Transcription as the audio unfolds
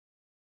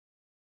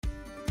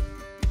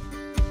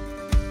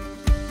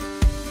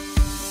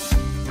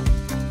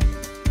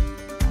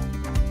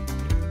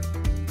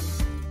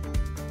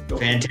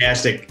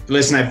Fantastic.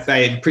 Listen,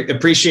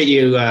 appreciate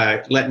you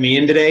letting me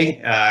in today.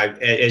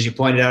 As you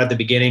pointed out at the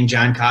beginning,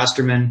 John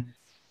Kosterman,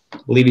 I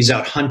believe he's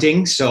out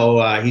hunting,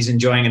 so he's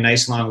enjoying a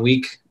nice long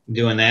week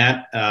doing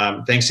that.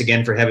 Thanks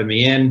again for having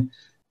me in.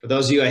 For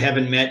those of you I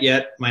haven't met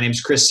yet, my name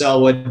is Chris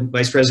Sellwood,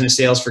 Vice President of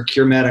Sales for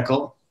Cure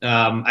Medical.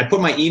 I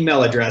put my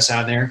email address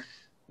on there.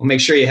 We'll make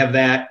sure you have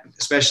that.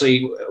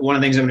 Especially one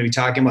of the things I'm going to be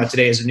talking about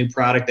today is a new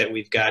product that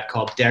we've got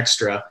called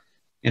Dextra.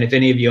 And if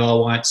any of you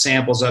all want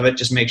samples of it,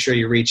 just make sure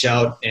you reach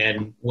out.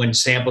 And when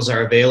samples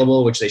are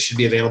available, which they should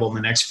be available in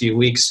the next few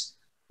weeks,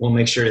 we'll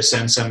make sure to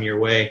send some your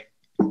way.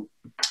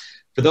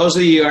 For those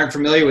of you who aren't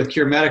familiar with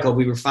Cure Medical,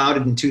 we were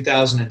founded in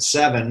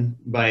 2007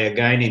 by a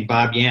guy named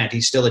Bob Yant.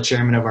 He's still the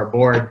chairman of our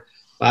board.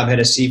 Bob had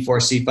a C4,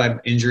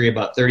 C5 injury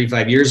about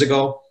 35 years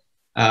ago.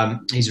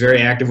 He's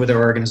very active with our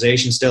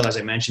organization still. As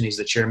I mentioned, he's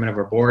the chairman of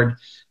our board.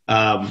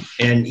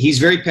 And he's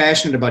very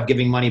passionate about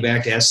giving money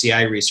back to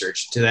SCI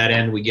research. To that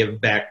end, we give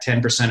back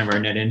 10% of our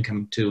net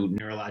income to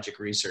neurologic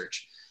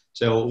research.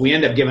 So we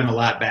end up giving a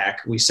lot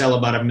back. We sell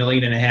about 1.5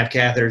 million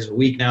catheters a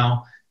week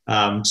now.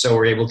 So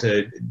we're able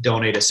to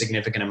donate a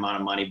significant amount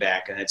of money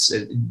back. And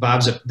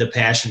Bob's the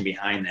passion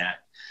behind that.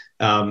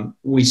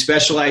 We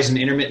specialize in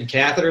intermittent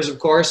catheters, of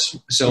course.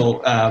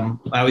 So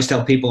I always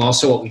tell people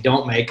also what we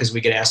don't make, because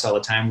we get asked all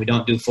the time. We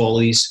don't do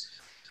Foleys.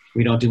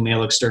 We don't do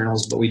male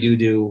externals, but we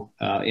do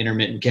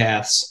intermittent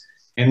caths.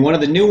 And one of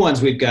the new ones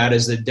we've got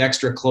is the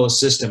Dextra Closed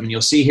System. And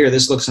you'll see here,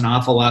 this looks an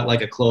awful lot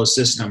like a closed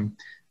system,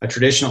 a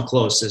traditional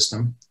closed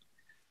system.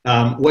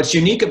 What's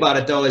unique about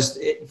it, though, is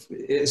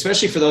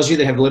especially for those of you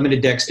that have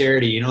limited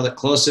dexterity, you know that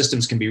closed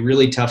systems can be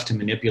really tough to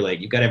manipulate.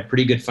 You've got to have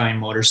pretty good fine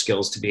motor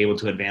skills to be able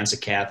to advance a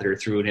catheter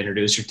through an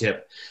introducer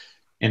tip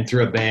and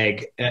through a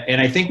bag. And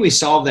I think we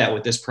solved that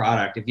with this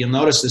product. If you'll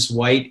notice this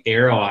white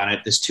arrow on it,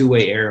 this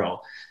two-way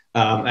arrow,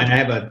 and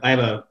I have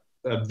a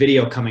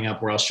video coming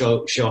up where I'll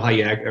show how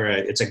you, or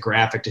it's a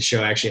graphic to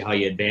show actually how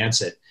you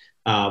advance it.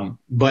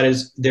 But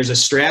there's a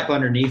strap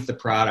underneath the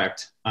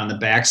product on the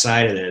back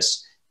side of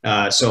this.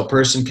 So a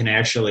person can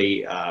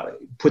actually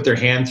put their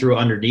hand through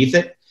underneath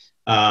it,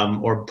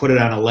 or put it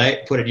on a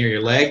leg, put it near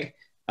your leg,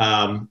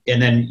 and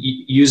then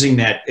using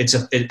that,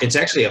 it's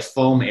actually a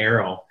foam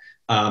arrow.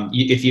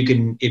 If you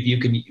can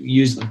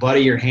use the butt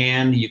of your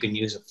hand, you can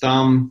use a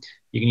thumb,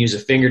 you can use a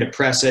finger to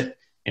press it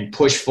and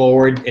push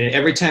forward. And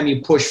every time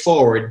you push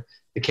forward,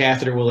 the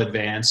catheter will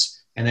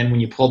advance. And then when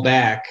you pull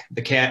back,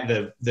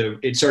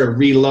 it sort of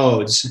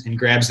reloads and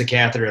grabs the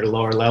catheter at a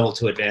lower level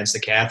to advance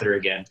the catheter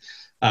again.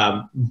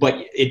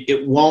 But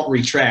it won't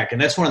retract.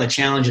 And that's one of the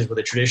challenges with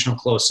a traditional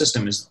closed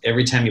system, is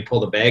every time you pull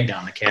the bag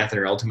down, the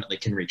catheter ultimately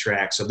can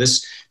retract. So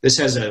this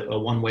has a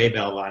one-way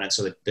valve on it,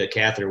 so that the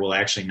catheter will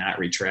actually not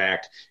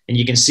retract. And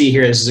you can see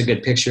here, this is a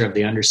good picture of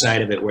the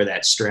underside of it where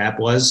that strap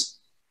was.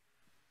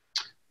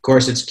 Of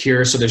course, it's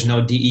Cure, so there's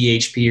no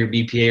DEHP or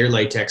BPA or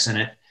latex in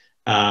it.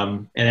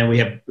 And then we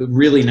have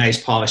really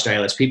nice polished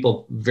eyelets.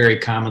 People very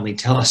commonly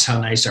tell us how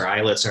nice our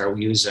eyelets are.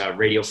 We use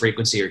radio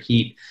frequency or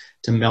heat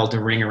to melt a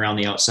ring around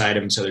the outside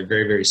of them, so they're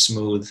very, very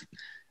smooth.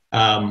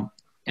 And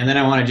then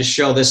I want to just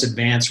show this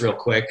advance real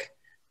quick.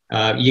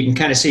 You can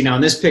kind of see now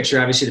in this picture,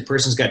 obviously the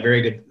person's got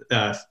very good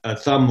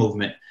thumb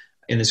movement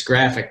in this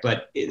graphic,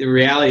 but the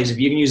reality is if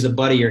you can use the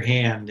butt of your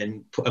hand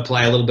and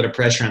apply a little bit of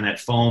pressure on that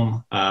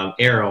foam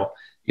arrow,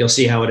 you'll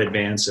see how it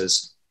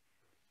advances.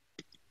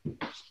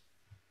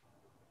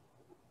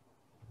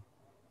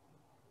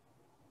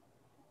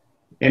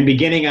 And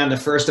beginning on the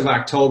 1st of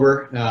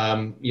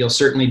October, you'll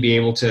certainly be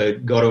able to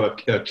go to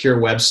a Cure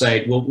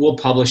website. We'll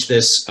publish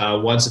this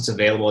once it's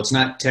available. It's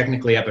not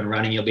technically up and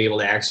running. You'll be able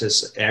to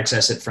access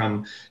it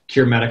from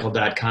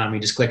curemedical.com. You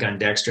just click on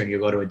Dextra and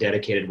you'll go to a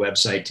dedicated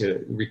website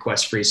to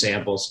request free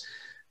samples.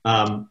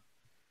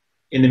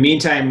 In the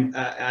meantime,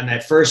 on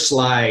that first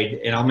slide,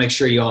 and I'll make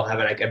sure you all have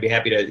it, I'd be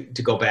happy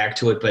to go back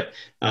to it, but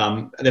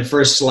the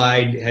first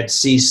slide had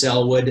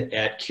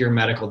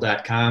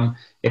Sellwood@curemedical.com.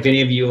 If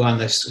any of you on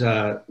this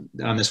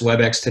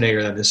WebEx today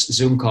or on this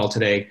Zoom call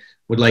today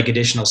would like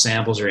additional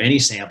samples or any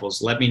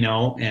samples, let me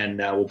know, and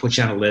we'll put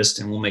you on a list,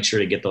 and we'll make sure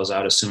to get those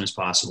out as soon as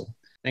possible.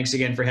 Thanks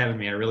again for having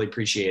me. I really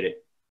appreciate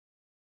it.